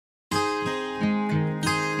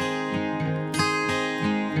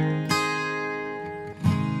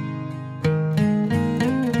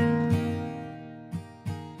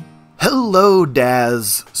Hello,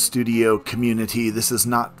 Daz Studio community. This is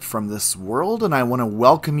Not From This World, and I want to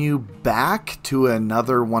welcome you back to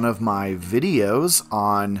another one of my videos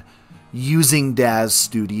on using Daz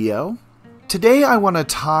Studio. Today I want to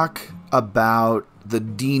talk about the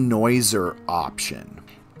denoiser option.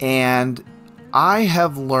 And I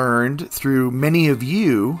have learned through many of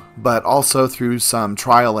you, but also through some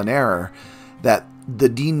trial and error, that the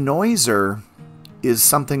denoiser is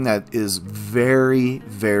something that is very,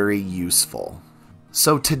 very useful.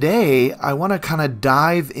 So today I want to kind of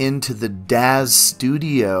dive into the Daz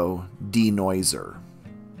Studio denoiser.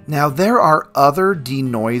 Now there are other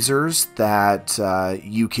denoisers that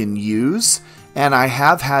you can use, and I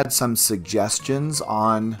have had some suggestions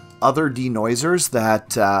on other denoisers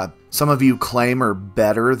that some of you claim are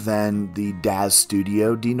better than the Daz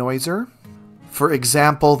Studio denoiser. For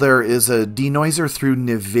example, there is a denoiser through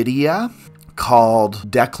NVIDIA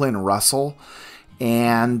called Declan Russell,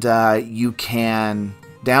 and you can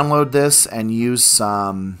download this and use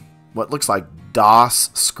some what looks like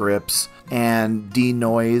DOS scripts and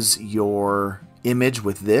denoise your image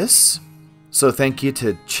with this. So thank you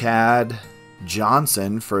to Chad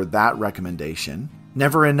Johnson for that recommendation.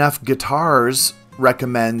 Never Enough Guitars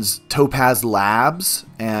recommends Topaz Labs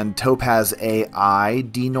and Topaz AI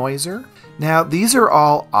denoiser. Now these are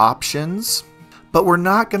all options, but we're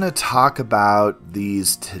not going to talk about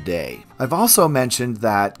these today. I've also mentioned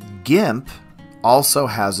that GIMP also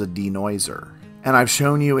has a denoiser. And I've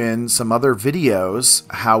shown you in some other videos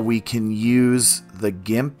how we can use the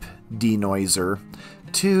GIMP denoiser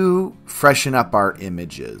to freshen up our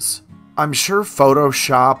images. I'm sure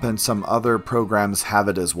Photoshop and some other programs have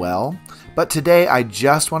it as well. But today I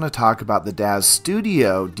just want to talk about the Daz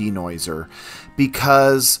Studio denoiser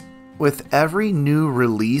because with every new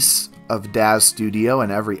release of Daz Studio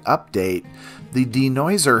and every update, the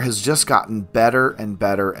denoiser has just gotten better and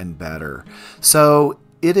better and better. So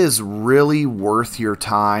it is really worth your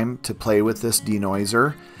time to play with this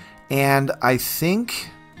denoiser. And I think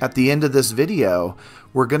at the end of this video,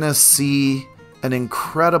 we're going to see an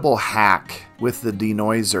incredible hack with the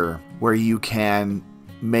denoiser where you can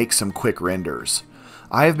make some quick renders.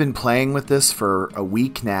 I have been playing with this for a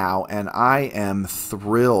week now, and I am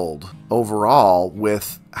thrilled overall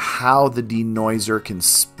with how the denoiser can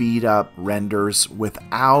speed up renders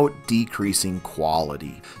without decreasing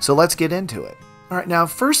quality. So let's get into it. All right, now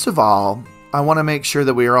first of all, I want to make sure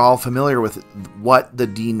that we are all familiar with what the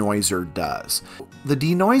denoiser does. The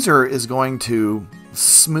denoiser is going to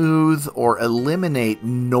smooth or eliminate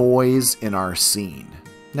noise in our scene.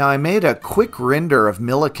 Now I made a quick render of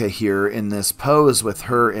Milika here in this pose with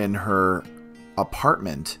her in her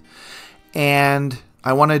apartment, and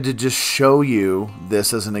I wanted to just show you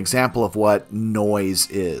this as an example of what noise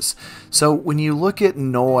is. So when you look at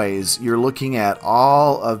noise, you're looking at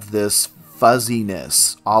all of this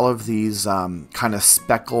fuzziness, all of these kind of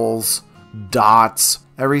speckles, dots,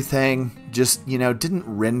 everything just, didn't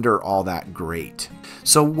render all that great.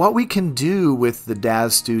 So what we can do with the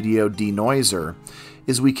Daz Studio denoiser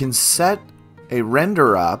is we can set a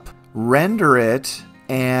render up, render it,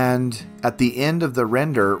 and at the end of the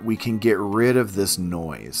render, we can get rid of this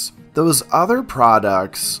noise. Those other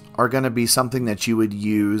products are going to be something that you would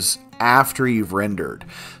use after you've rendered.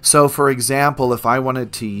 So for example, if I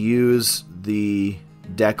wanted to use the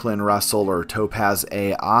Declan Russell or Topaz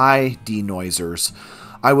AI denoisers,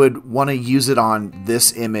 I would want to use it on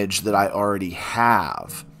this image that I already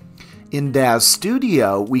have. In Daz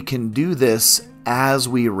Studio, we can do this as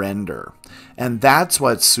we render. And that's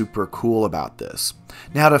what's super cool about this.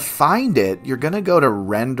 Now to find it, you're going to go to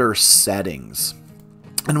Render Settings.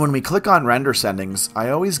 And when we click on Render Settings, I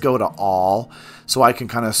always go to All so I can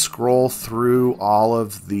kind of scroll through all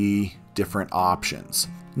of the different options.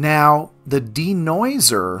 Now the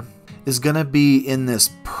denoiser is going to be in this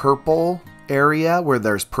purple area where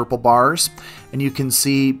there's purple bars, and you can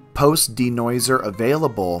see Post Denoiser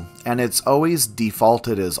Available, and it's always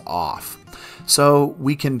defaulted as off. So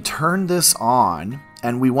we can turn this on,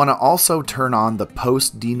 and we want to also turn on the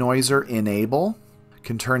Post Denoiser Enable.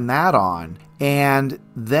 Can turn that on, and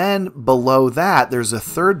then below that there's a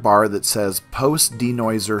third bar that says Post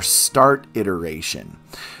Denoiser Start Iteration.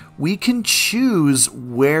 We can choose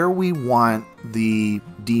where we want the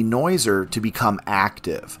denoiser to become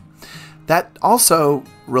active. That also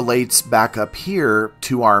relates back up here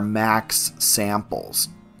to our max samples.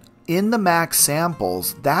 In the max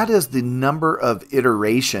samples, that is the number of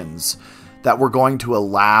iterations that we're going to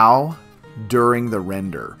allow during the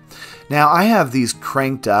render. Now I have these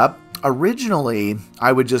cranked up. Originally,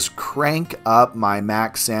 I would just crank up my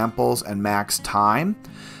max samples and max time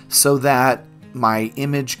so that my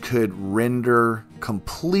image could render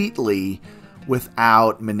completely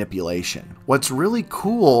without manipulation. What's really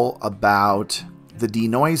cool about the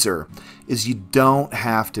denoiser is you don't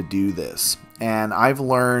have to do this. And I've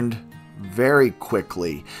learned very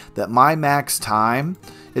quickly that my max time,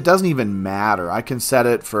 it doesn't even matter. I can set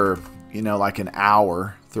it for, like an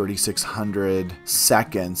hour, 3600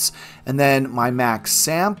 seconds. And then my max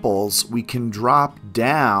samples, we can drop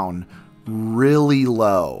down really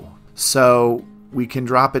low. So we can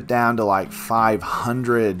drop it down to like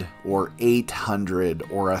 500 or 800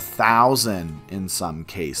 or 1000 in some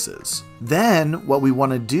cases. Then what we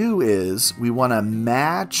want to do is we want to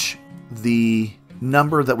match the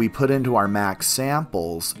number that we put into our max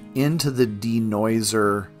samples into the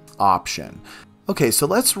denoiser option. Okay, so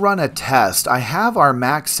let's run a test. I have our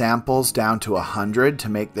max samples down to 100 to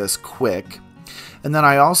make this quick. And then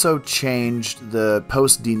I also changed the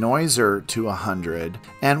post denoiser to 100.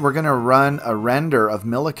 And we're going to run a render of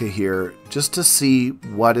Milica here just to see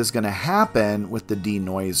what is going to happen with the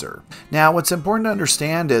denoiser. Now, what's important to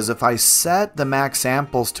understand is if I set the max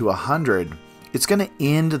samples to 100, it's going to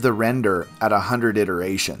end the render at 100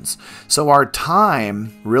 iterations. So our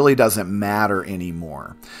time really doesn't matter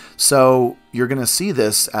anymore. So you're going to see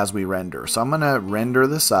this as we render. So I'm going to render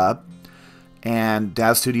this up. And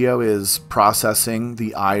Daz Studio is processing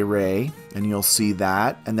the iRay, and you'll see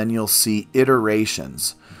that, and then you'll see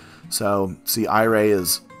iterations. So see, iRay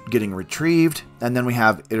is getting retrieved, and then we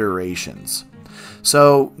have iterations.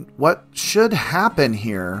 So what should happen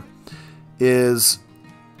here is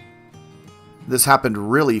this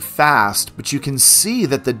happened really fast, but you can see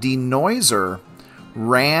that the denoiser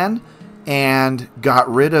ran and got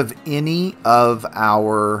rid of any of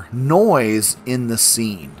our noise in the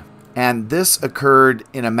scene. And this occurred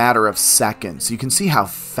in a matter of seconds. You can see how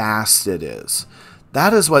fast it is.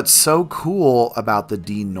 That is what's so cool about the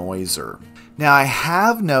denoiser. Now, I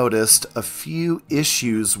have noticed a few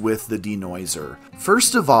issues with the denoiser.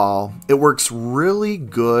 First of all, it works really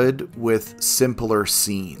good with simpler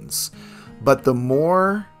scenes. But the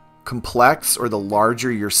more complex or the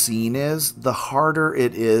larger your scene is, the harder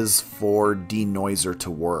it is for denoiser to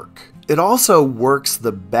work. It also works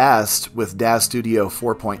the best with Daz Studio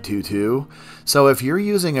 4.22. So if you're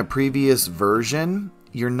using a previous version,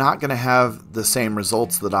 you're not going to have the same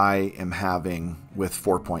results that I am having with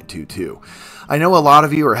 4.22. I know a lot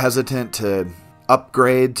of you are hesitant to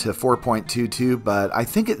upgrade to 4.22, but I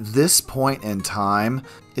think at this point in time,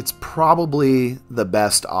 it's probably the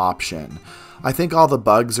best option. I think all the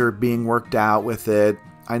bugs are being worked out with it.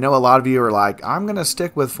 I know a lot of you are like, I'm going to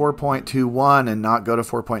stick with 4.21 and not go to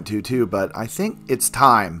 4.22, but I think it's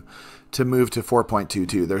time to move to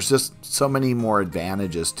 4.22. There's just so many more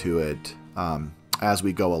advantages to it as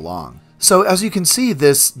we go along. So as you can see,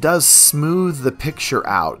 this does smooth the picture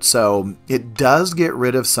out. So it does get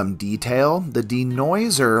rid of some detail. The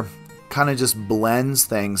denoiser kind of just blends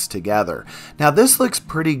things together. Now this looks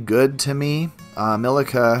pretty good to me.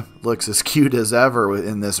 Milica looks as cute as ever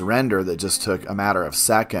in this render that just took a matter of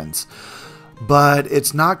seconds. But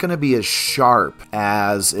it's not going to be as sharp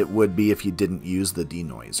as it would be if you didn't use the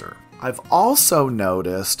denoiser. I've also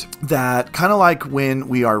noticed that kind of like when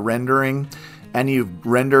we are rendering and you've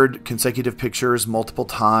rendered consecutive pictures multiple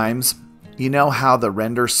times, you know how the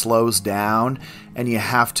render slows down and you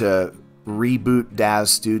have to reboot Daz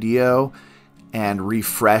Studio and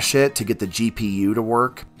refresh it to get the GPU to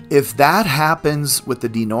work. If that happens with the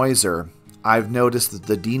denoiser, I've noticed that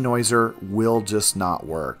the denoiser will just not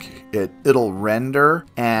work. It'll render,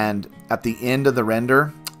 and at the end of the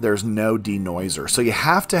render, there's no denoiser. So you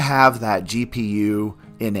have to have that GPU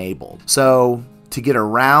enabled. So to get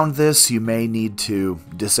around this, you may need to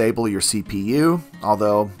disable your CPU,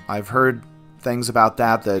 although I've heard things about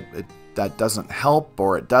that doesn't help,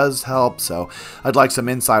 or it does help. So I'd like some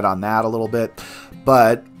insight on that a little bit.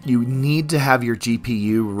 But you need to have your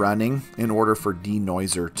GPU running in order for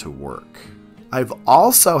denoiser to work. I've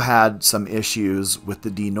also had some issues with the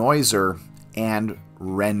denoiser and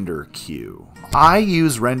render queue. I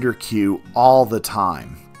use render queue all the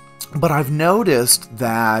time, but I've noticed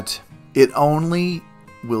that it only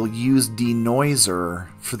will use denoiser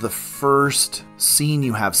for the first scene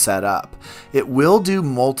you have set up. It will do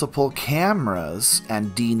multiple cameras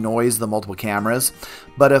and denoise the multiple cameras,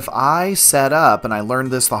 but if I set up, and I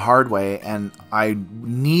learned this the hard way, and I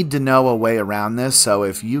need to know a way around this, so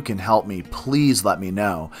if you can help me, please let me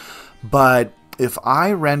know. But if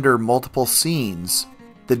I render multiple scenes,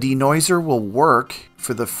 the denoiser will work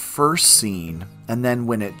for the first scene, and then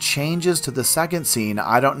when it changes to the second scene,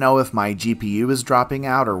 I don't know if my GPU is dropping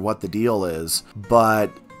out or what the deal is,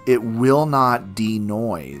 but it will not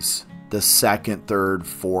denoise the second, third,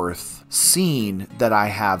 fourth scene that I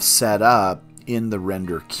have set up in the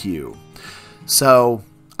render queue. So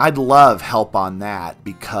I'd love help on that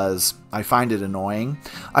because I find it annoying.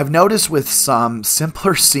 I've noticed with some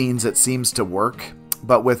simpler scenes it seems to work,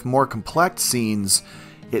 but with more complex scenes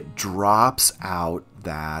it drops out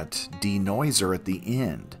that denoiser at the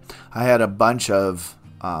end. I had a bunch of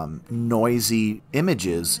noisy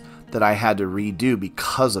images that I had to redo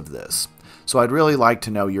because of this. So I'd really like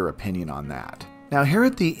to know your opinion on that. Now here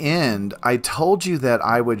at the end, I told you that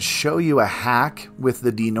I would show you a hack with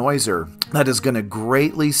the denoiser that is going to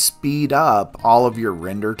greatly speed up all of your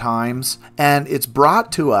render times. And it's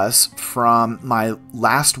brought to us from my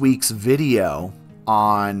last week's video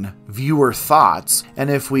on viewer thoughts. And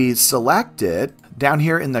if we select it, down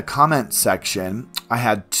here in the comment section, I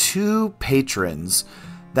had 2 patrons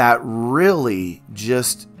that really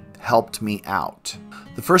just helped me out.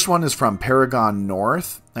 The first one is from Paragon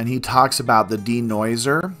North, and he talks about the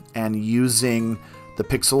denoiser and using the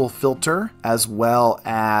pixel filter as well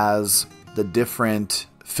as the different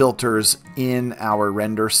filters in our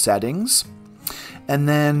render settings. And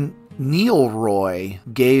then NeilRoy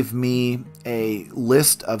gave me a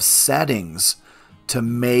list of settings to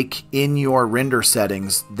make in your render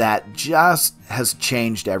settings that just has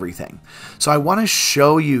changed everything. So I want to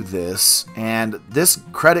show you this, and this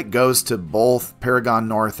credit goes to both Paragon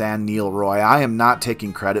North and NeilRoy. I am not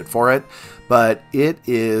taking credit for it, but it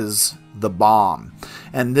is the bomb.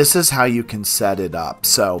 And this is how you can set it up.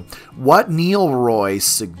 So what NeilRoy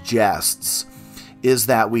suggests is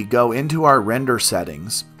that we go into our render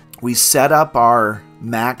settings, we set up our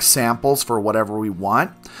max samples for whatever we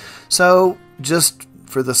want. So just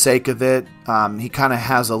for the sake of it, he kind of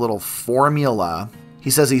has a little formula.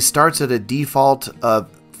 He says he starts at a default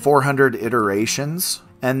of 400 iterations,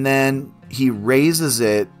 and then he raises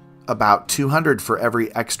it about 200 for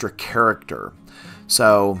every extra character.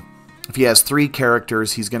 So if he has 3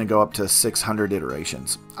 characters, he's going to go up to 600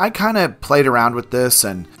 iterations. I kind of played around with this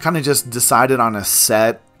and kind of just decided on a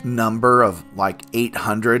set number of like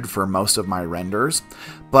 800 for most of my renders,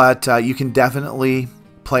 but you can definitely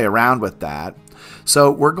play around with that.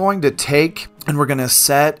 So we're going to take and we're going to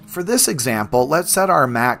set, for this example, let's set our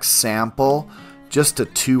max sample just to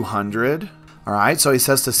 200. All right, so he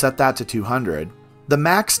says to set that to 200. The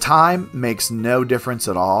max time makes no difference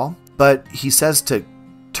at all, but he says to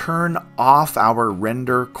turn off our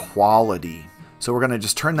render quality. So we're going to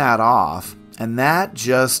just turn that off, and that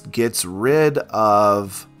just gets rid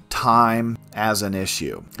of time as an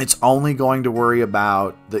issue. It's only going to worry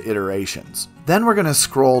about the iterations. Then we're going to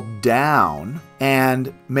scroll down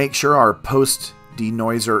and make sure our post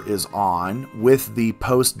denoiser is on with the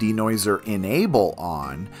post denoiser enable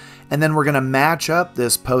on. And then we're going to match up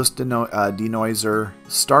this post denoiser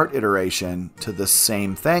start iteration to the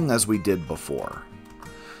same thing as we did before.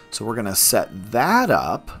 So we're going to set that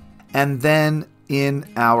up. And then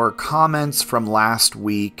in our comments from last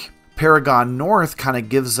week, Paragon North kind of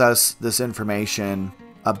gives us this information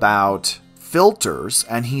about filters,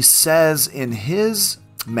 and he says in his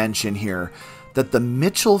mention here that the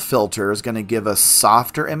Mitchell filter is going to give us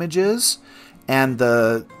softer images, and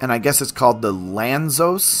I guess it's called the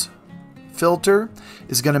Lanzos filter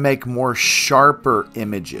is going to make more sharper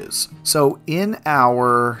images. So in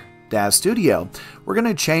our Daz Studio, we're going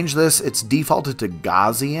to change this. It's defaulted to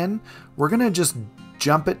Gaussian. We're going to just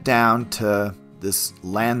jump it down to this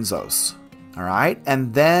Lanzos. All right.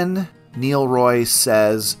 And then NeilRoy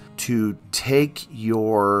says to take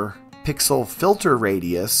your pixel filter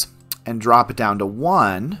radius and drop it down to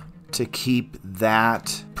 1 to keep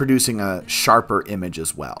that producing a sharper image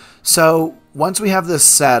as well. So once we have this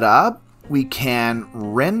set up, we can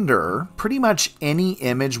render pretty much any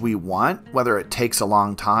image we want, whether it takes a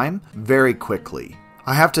long time, very quickly.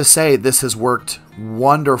 I have to say this has worked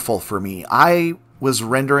wonderful for me. I was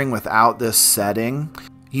rendering without this setting,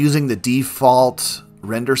 using the default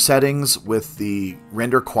render settings with the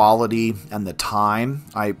render quality and the time.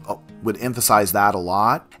 I would emphasize that a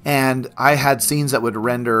lot. And I had scenes that would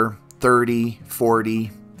render 30,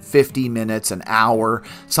 40, 50 minutes, an hour,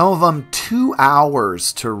 some of them 2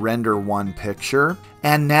 hours to render one picture.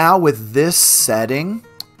 And now with this setting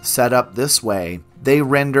set up this way, they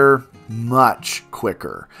render much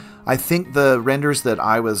quicker. I think the renders that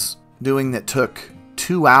I was doing that took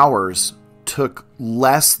 2 hours took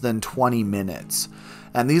less than 20 minutes.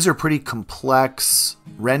 And these are pretty complex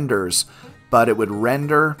renders, but it would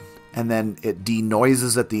render and then it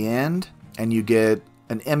denoises at the end, and you get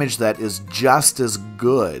an image that is just as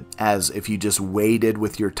good as if you just waited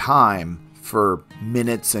with your time for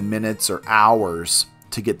minutes and minutes or hours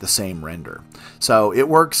to get the same render. So it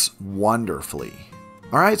works wonderfully.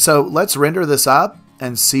 All right, so let's render this up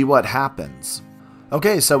and see what happens.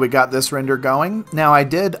 Okay, so we got this render going. Now I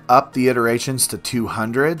did up the iterations to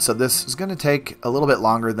 200, so this is going to take a little bit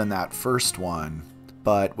longer than that first one.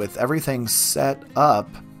 But with everything set up,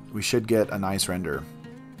 we should get a nice render.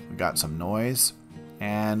 We got some noise,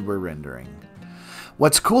 and we're rendering.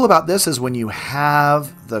 What's cool about this is when you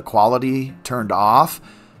have the quality turned off,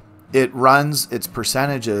 it runs its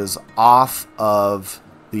percentages off of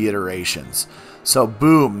the iterations. So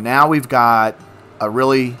boom, now we've got a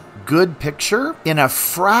really good picture in a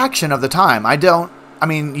fraction of the time. I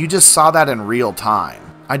mean, you just saw that in real time.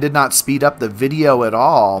 I did not speed up the video at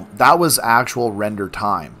all. That was actual render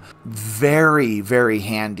time. Very, very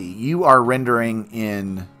handy. You are rendering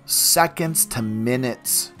in seconds to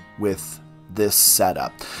minutes with this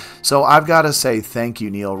setup. So I've got to say thank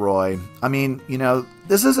you, NeilRoy. I mean, you know,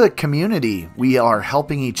 this is a community. We are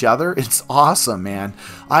helping each other. It's awesome, man.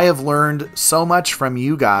 I have learned so much from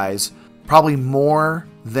you guys, probably more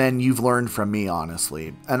than you've learned from me,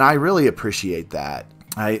 honestly. And I really appreciate that.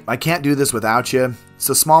 I can't do this without you. It's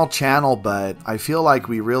a small channel, but I feel like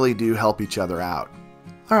we really do help each other out.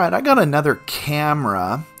 All right, I got another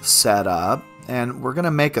camera set up, and we're going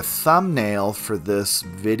to make a thumbnail for this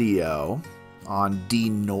video on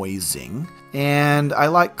denoising. And I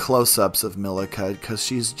like close-ups of Millicud because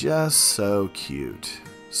she's just so cute.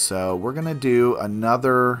 So we're going to do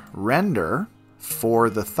another render for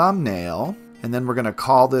the thumbnail, and then we're going to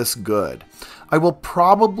call this good. I will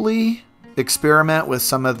probably experiment with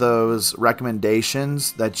some of those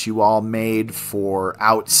recommendations that you all made for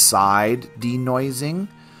outside denoising.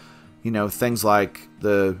 You know, things like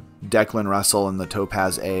the Declan Russell and the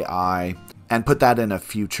Topaz AI, and put that in a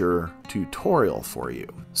future tutorial for you.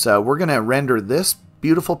 So we're going to render this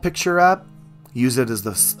beautiful picture up, use it as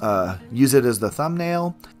the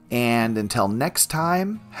thumbnail, and until next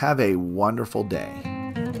time, have a wonderful day.